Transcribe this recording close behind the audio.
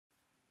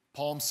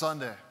Palm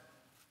Sunday.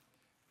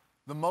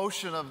 The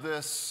motion of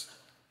this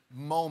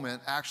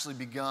moment actually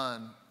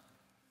begun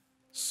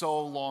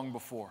so long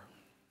before.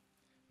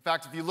 In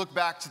fact, if you look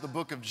back to the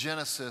book of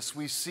Genesis,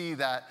 we see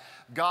that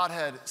God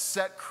had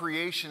set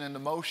creation into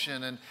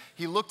motion, and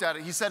he looked at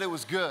it, he said it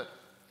was good.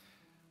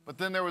 But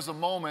then there was a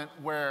moment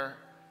where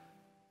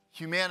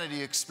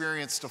humanity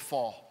experienced a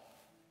fall.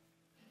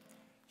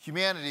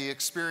 Humanity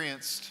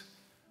experienced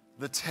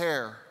the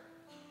tear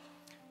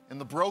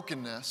and the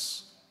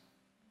brokenness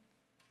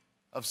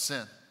of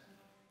sin.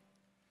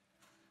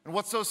 And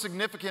what's so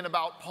significant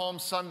about Palm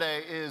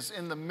Sunday is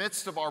in the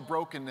midst of our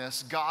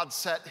brokenness, God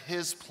set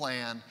his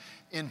plan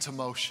into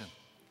motion.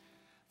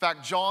 In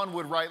fact, John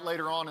would write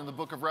later on in the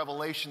book of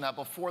Revelation that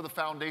before the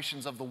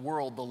foundations of the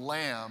world, the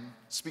Lamb,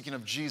 speaking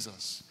of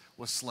Jesus,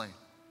 was slain.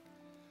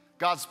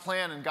 God's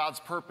plan and God's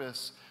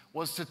purpose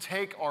was to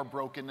take our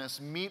brokenness,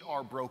 meet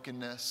our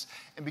brokenness,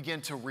 and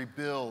begin to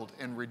rebuild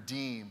and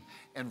redeem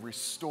and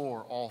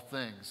restore all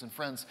things. And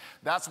friends,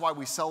 that's why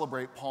we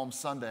celebrate Palm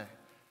Sunday.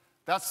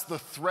 That's the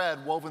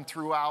thread woven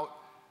throughout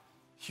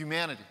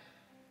humanity.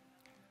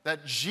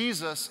 That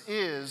Jesus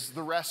is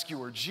the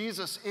rescuer.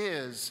 Jesus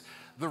is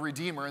the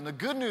redeemer. And the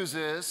good news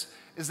is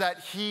that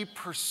he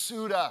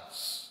pursued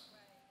us.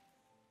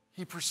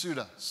 He pursued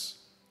us.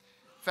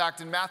 In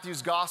fact, in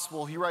Matthew's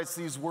gospel, he writes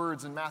these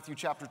words in Matthew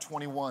chapter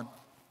 21.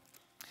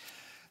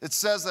 It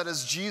says that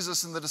as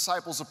Jesus and the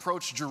disciples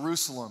approached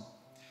Jerusalem,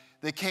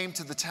 they came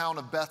to the town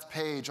of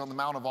Bethpage on the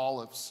Mount of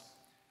Olives.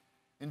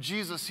 And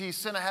Jesus, he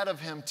sent ahead of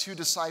him 2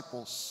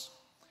 disciples.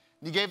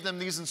 And he gave them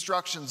these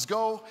instructions.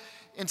 Go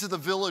into the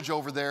village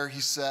over there,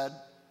 he said,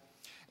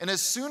 and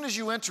as soon as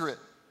you enter it,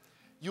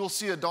 you will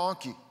see a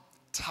donkey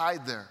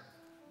tied there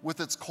with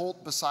its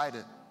colt beside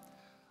it.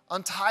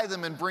 Untie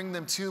them and bring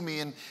them to me.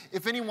 And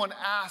if anyone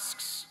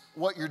asks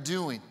what you're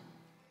doing,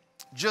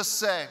 just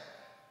say,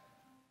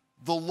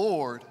 the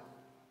Lord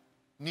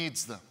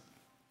needs them.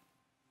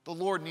 The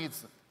Lord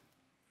needs them.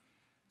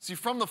 See,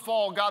 from the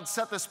fall, God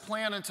set this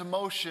plan into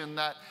motion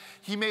that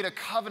he made a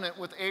covenant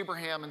with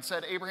Abraham and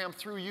said, Abraham,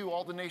 through you,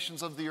 all the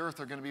nations of the earth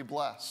are going to be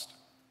blessed.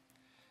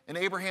 And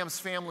Abraham's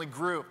family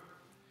grew.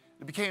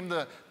 It became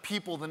the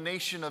people, the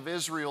nation of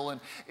Israel. And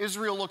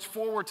Israel looked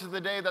forward to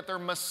the day that their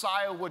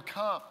Messiah would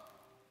come.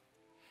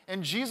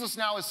 And Jesus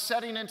now is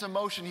setting into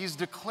motion. He's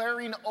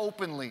declaring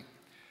openly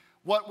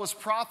what was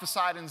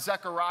prophesied in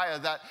Zechariah,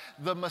 that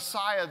the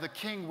Messiah, the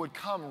King, would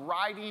come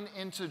riding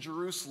into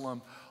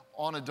Jerusalem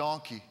on a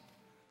donkey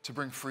to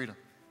bring freedom.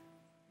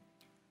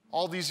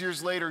 All these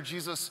years later,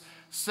 Jesus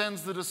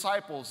sends the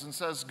disciples and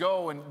says,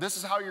 go, and this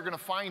is how you're going to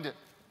find it.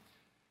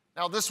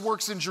 Now, this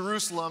works in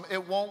Jerusalem.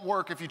 It won't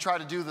work if you try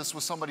to do this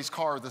with somebody's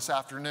car this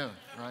afternoon,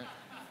 right?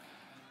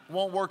 It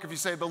won't work if you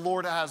say the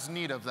Lord has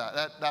need of that.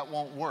 That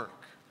won't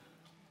work.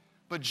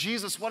 But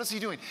Jesus, what is he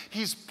doing?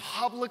 He's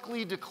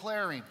publicly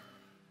declaring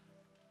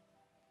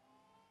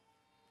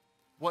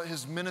what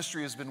his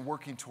ministry has been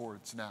working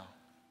towards now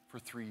for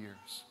 3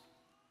 years.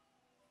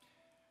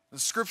 The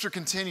scripture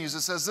continues.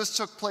 It says, this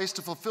took place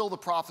to fulfill the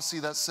prophecy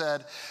that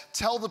said,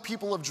 tell the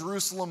people of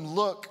Jerusalem,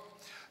 look,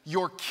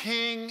 your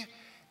king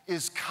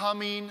is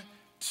coming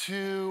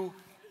to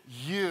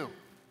you.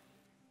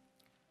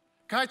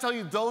 Can I tell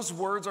you, those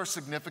words are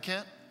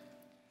significant?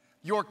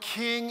 Your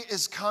king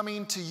is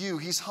coming to you.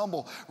 He's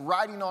humble,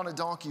 riding on a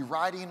donkey,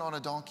 riding on a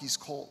donkey's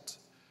colt.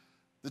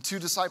 The 2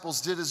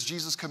 disciples did as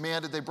Jesus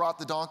commanded. They brought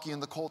the donkey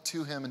and the colt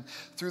to him and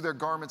threw their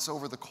garments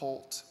over the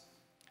colt.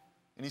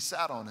 And he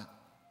sat on it.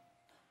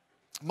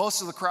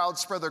 Most of the crowd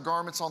spread their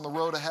garments on the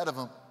road ahead of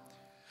him.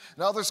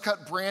 And others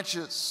cut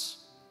branches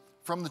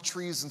from the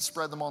trees and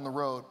spread them on the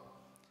road.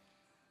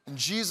 And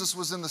Jesus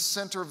was in the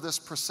center of this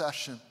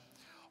procession.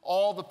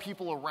 All the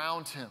people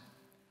around him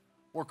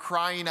were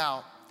crying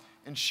out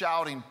and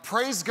shouting,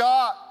 praise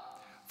God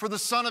for the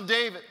Son of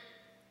David.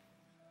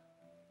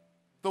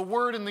 The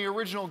word in the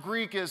original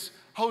Greek is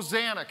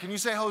Hosanna. Can you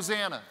say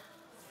Hosanna?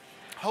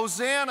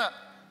 Hosanna.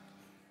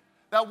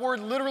 That word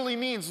literally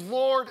means,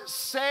 Lord,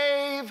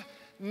 save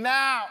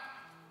now.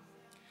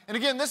 And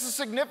again, this is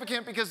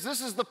significant because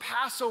this is the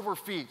Passover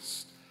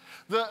feast.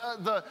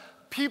 The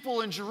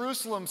people in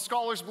Jerusalem,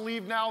 scholars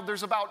believe now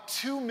there's about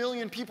 2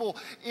 million people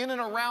in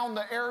and around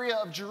the area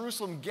of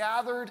Jerusalem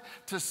gathered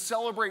to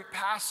celebrate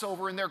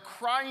Passover, and they're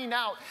crying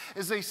out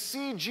as they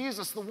see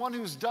Jesus, the one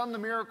who's done the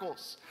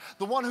miracles,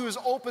 the one who has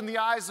opened the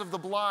eyes of the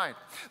blind,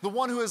 the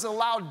one who has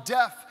allowed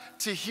deaf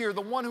to hear, the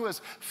one who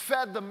has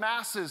fed the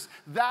masses.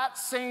 That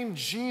same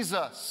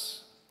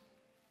Jesus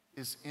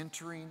is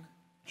entering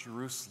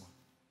Jerusalem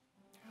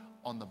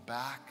on the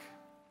back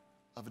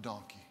of a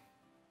donkey.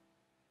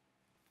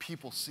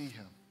 People see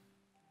him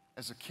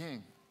as a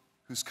king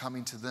who's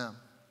coming to them.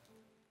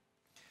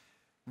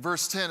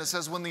 Verse 10, it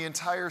says, when the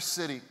entire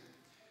city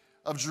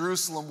of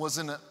Jerusalem was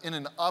in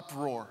an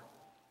uproar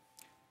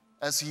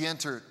as he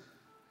entered,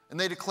 and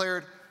they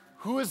declared,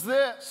 who is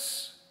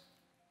this?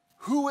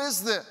 Who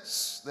is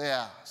this? They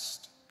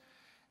asked.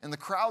 And the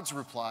crowds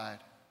replied,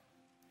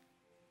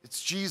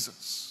 it's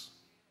Jesus,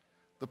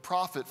 the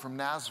prophet from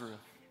Nazareth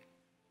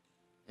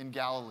in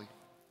Galilee.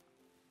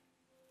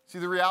 See,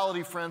 the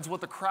reality, friends,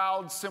 what the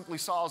crowd simply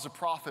saw as a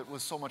prophet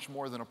was so much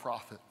more than a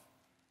prophet.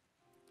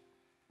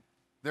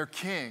 Their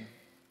king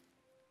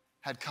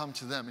had come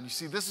to them. And you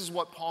see, this is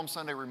what Palm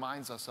Sunday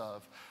reminds us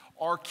of.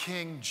 Our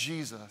King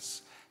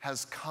Jesus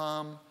has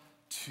come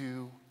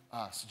to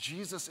us.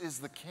 Jesus is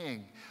the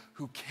King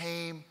who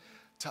came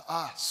to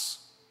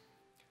us.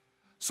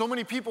 So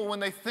many people, when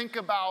they think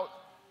about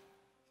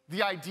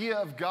the idea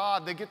of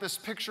God, they get this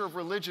picture of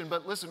religion.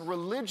 But listen,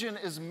 religion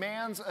is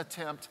man's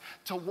attempt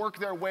to work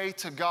their way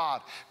to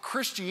God.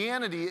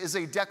 Christianity is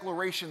a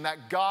declaration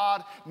that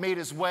God made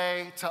his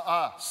way to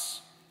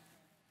us.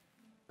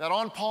 That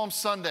on Palm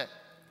Sunday,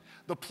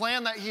 the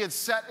plan that he had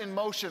set in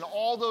motion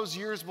all those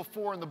years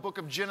before in the book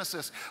of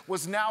Genesis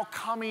was now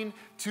coming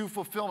to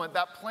fulfillment.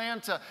 That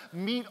plan to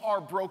meet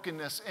our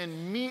brokenness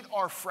and meet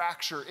our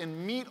fracture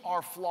and meet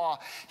our flaw.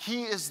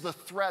 He is the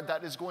thread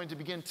that is going to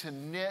begin to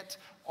knit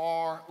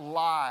our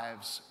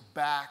lives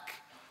back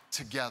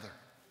together.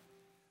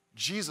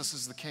 Jesus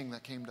is the King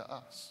that came to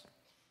us.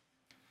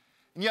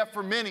 And yet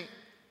for many,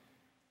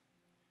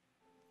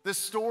 this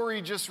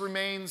story just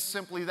remains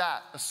simply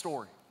that, a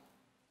story.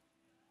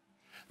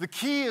 The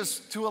key is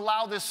to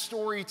allow this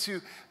story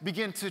to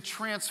begin to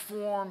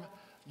transform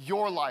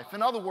your life.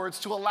 In other words,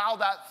 to allow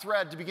that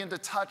thread to begin to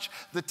touch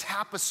the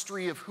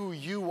tapestry of who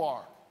you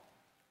are.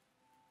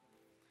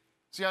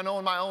 See, I know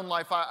in my own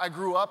life, I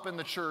grew up in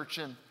the church,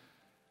 and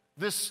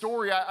this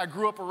story, I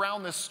grew up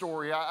around this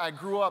story. I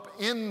grew up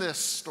in this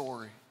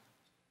story.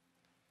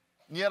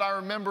 And yet I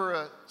remember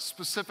a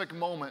specific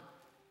moment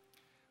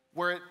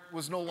where it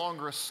was no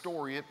longer a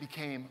story, it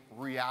became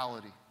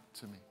reality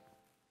to me.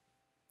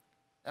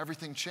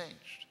 Everything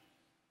changed.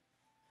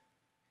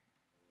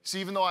 See,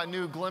 even though I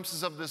knew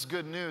glimpses of this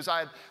good news, I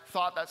had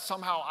thought that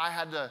somehow I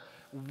had to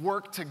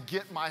work to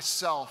get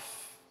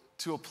myself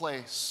to a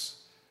place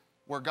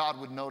where God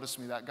would notice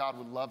me, that God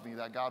would love me,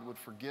 that God would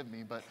forgive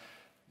me. But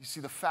you see,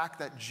 the fact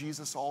that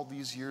Jesus all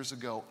these years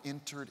ago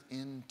entered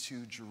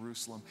into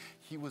Jerusalem,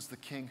 he was the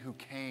King who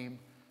came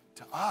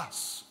to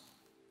us.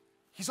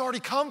 He's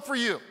already come for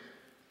you.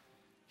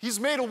 He's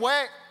made a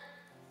way.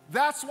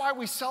 That's why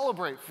we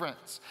celebrate,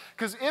 friends.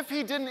 Because if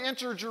he didn't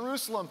enter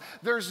Jerusalem,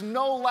 there's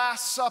no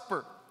Last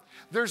Supper.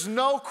 There's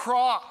no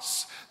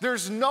cross.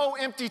 There's no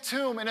empty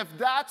tomb. And if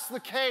that's the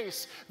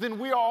case, then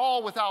we are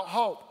all without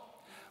hope.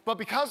 But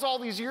because all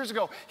these years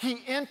ago,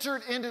 he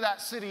entered into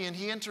that city, and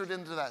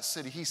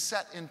he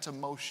set into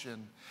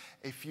motion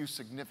a few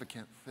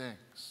significant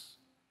things.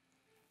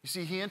 You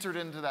see, he entered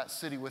into that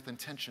city with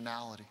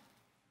intentionality.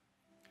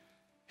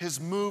 His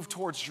move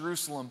towards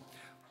Jerusalem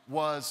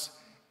was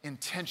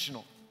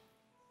intentional.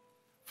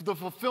 For the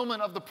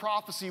fulfillment of the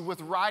prophecy with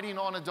riding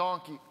on a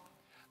donkey.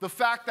 The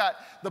fact that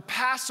the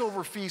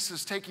Passover feast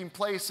is taking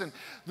place and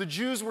the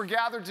Jews were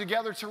gathered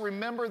together to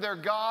remember their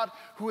God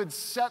who had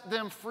set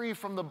them free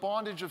from the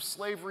bondage of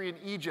slavery in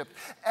Egypt.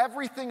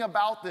 Everything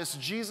about this,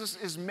 Jesus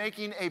is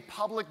making a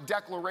public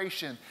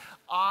declaration.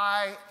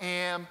 I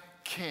am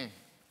King.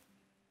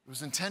 It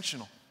was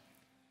intentional.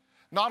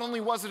 Not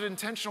only was it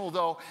intentional,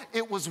 though,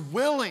 it was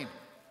willing.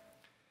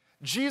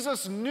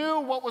 Jesus knew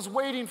what was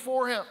waiting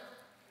for him.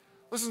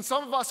 Listen,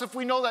 some of us, if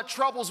we know that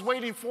trouble's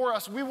waiting for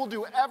us, we will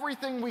do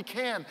everything we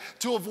can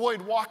to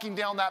avoid walking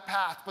down that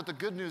path. But the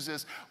good news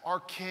is our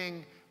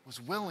King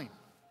was willing.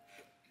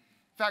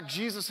 In fact,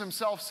 Jesus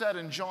himself said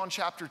in John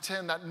chapter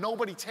 10 that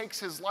nobody takes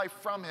his life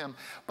from him,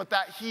 but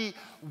that he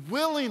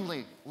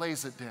willingly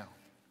lays it down.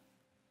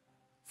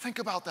 Think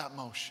about that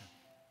motion.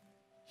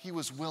 He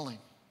was willing.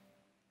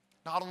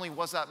 Not only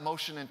was that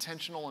motion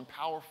intentional and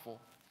powerful,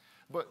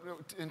 but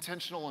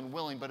intentional and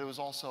willing, but it was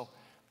also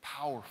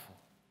powerful.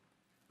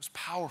 It was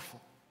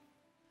powerful.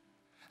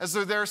 As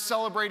they're there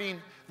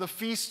celebrating the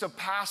feast of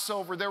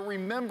Passover, they're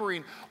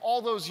remembering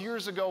all those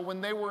years ago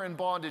when they were in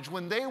bondage,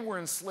 when they were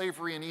in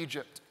slavery in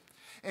Egypt.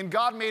 And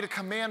God made a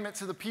commandment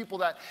to the people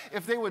that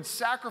if they would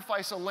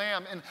sacrifice a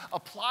lamb and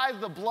apply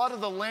the blood of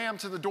the lamb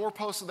to the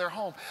doorposts of their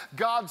home,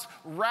 God's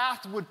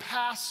wrath would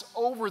pass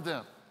over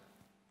them.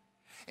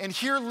 And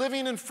here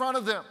living in front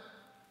of them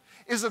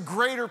is a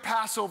greater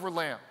Passover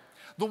lamb.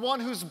 The one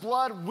whose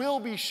blood will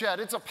be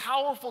shed. It's a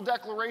powerful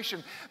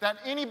declaration that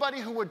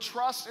anybody who would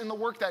trust in the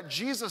work that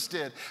Jesus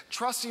did,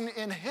 trusting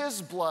in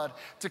his blood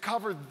to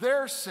cover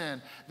their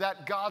sin,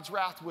 that God's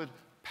wrath would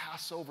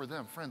pass over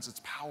them. Friends,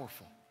 it's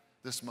powerful,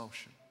 this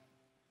motion.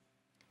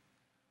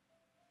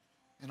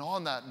 And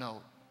on that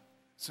note,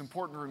 it's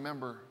important to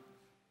remember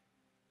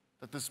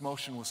that this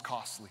motion was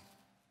costly.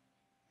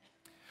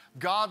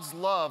 God's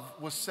love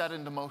was set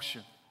into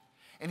motion.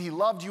 And he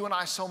loved you and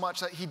I so much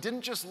that he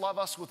didn't just love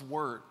us with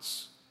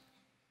words.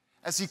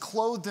 As he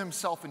clothed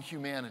himself in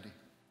humanity,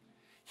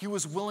 he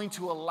was willing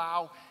to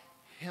allow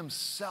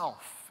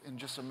himself in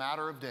just a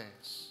matter of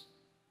days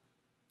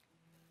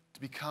to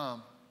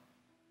become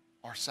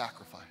our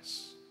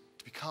sacrifice,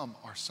 to become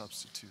our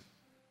substitute.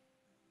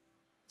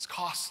 It's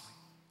costly.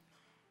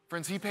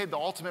 Friends, he paid the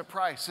ultimate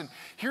price. And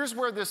here's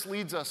where this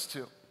leads us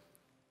to.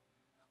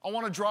 I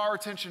want to draw our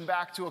attention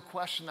back to a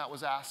question that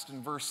was asked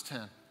in verse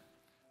 10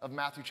 of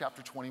Matthew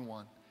chapter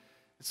 21.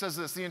 It says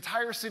this: the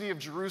entire city of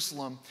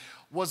Jerusalem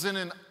was in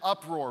an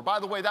uproar. By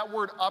the way, that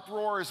word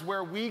uproar is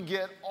where we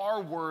get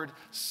our word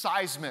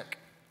seismic.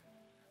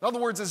 In other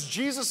words, as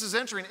Jesus is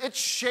entering, it's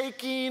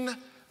shaking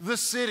the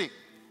city.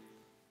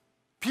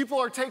 People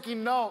are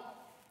taking note.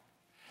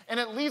 And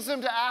it leads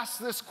them to ask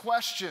this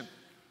question: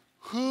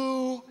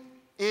 who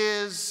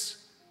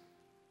is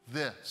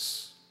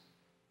this?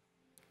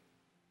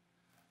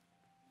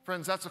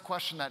 Friends, that's a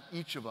question that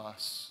each of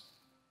us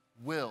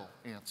will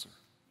answer.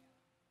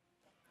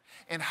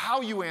 And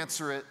how you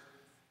answer it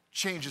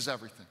changes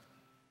everything.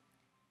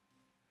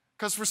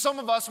 Because for some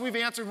of us, we've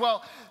answered,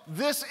 well,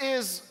 this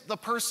is the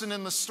person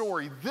in the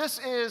story. This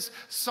is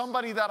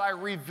somebody that I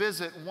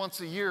revisit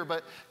once a year.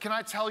 But can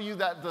I tell you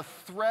that the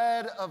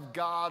thread of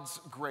God's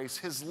grace,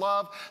 his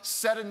love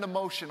set into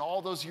motion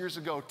all those years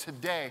ago,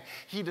 today,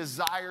 he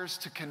desires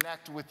to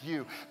connect with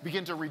you,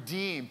 begin to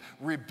redeem,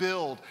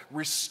 rebuild,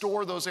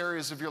 restore those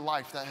areas of your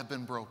life that have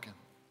been broken.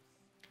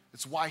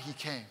 It's why he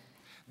came.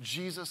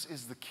 Jesus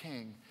is the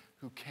King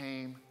who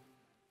came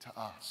to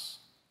us.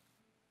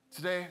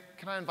 Today,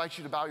 can I invite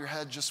you to bow your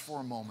head just for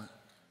a moment?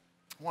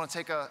 I want to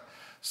take a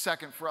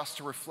second for us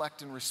to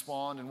reflect and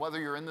respond, and whether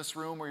you're in this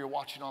room or you're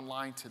watching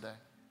online today.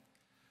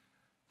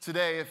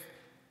 Today, if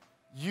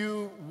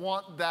you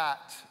want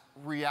that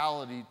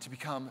reality to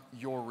become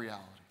your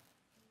reality,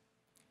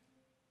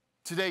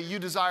 today you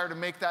desire to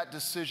make that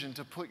decision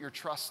to put your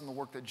trust in the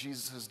work that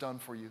Jesus has done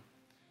for you.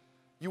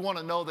 You want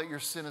to know that your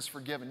sin is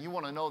forgiven. You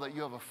want to know that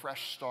you have a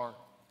fresh start.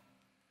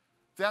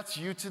 If that's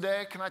you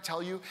today, can I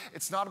tell you,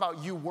 it's not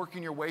about you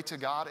working your way to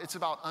God. It's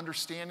about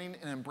understanding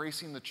and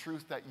embracing the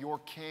truth that your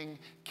King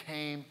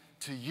came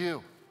to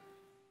you.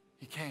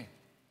 He came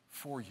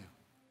for you.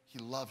 He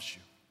loves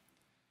you.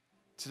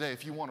 Today,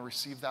 if you want to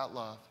receive that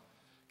love,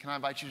 can I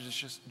invite you to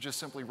just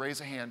simply raise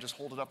a hand, just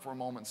hold it up for a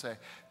moment and say,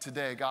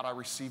 today, God, I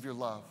receive your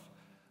love.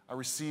 I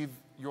receive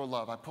your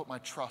love. I put my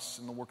trust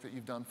in the work that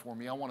you've done for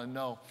me. I want to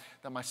know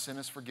that my sin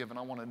is forgiven.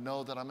 I want to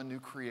know that I'm a new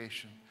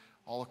creation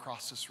all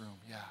across this room.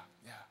 Yeah.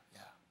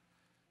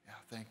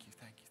 Thank you.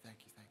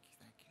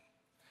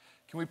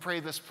 Can we pray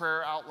this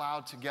prayer out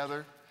loud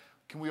together?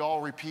 Can we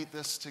all repeat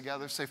this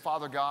together? Say,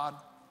 Father God,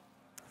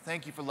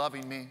 thank you for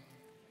loving me.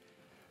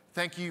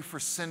 Thank you for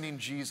sending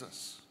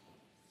Jesus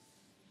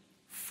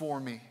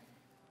for me.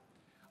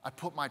 I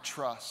put my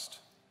trust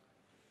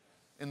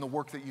in the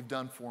work that you've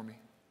done for me.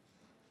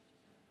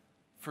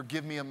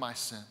 Forgive me of my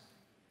sin.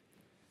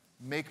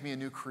 Make me a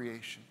new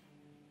creation.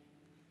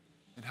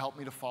 And help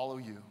me to follow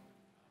you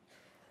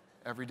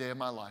every day of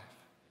my life.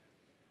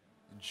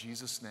 In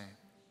Jesus' name,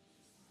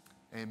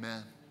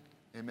 amen.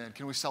 Amen.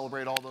 Can we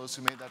celebrate all those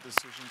who made that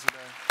decision today?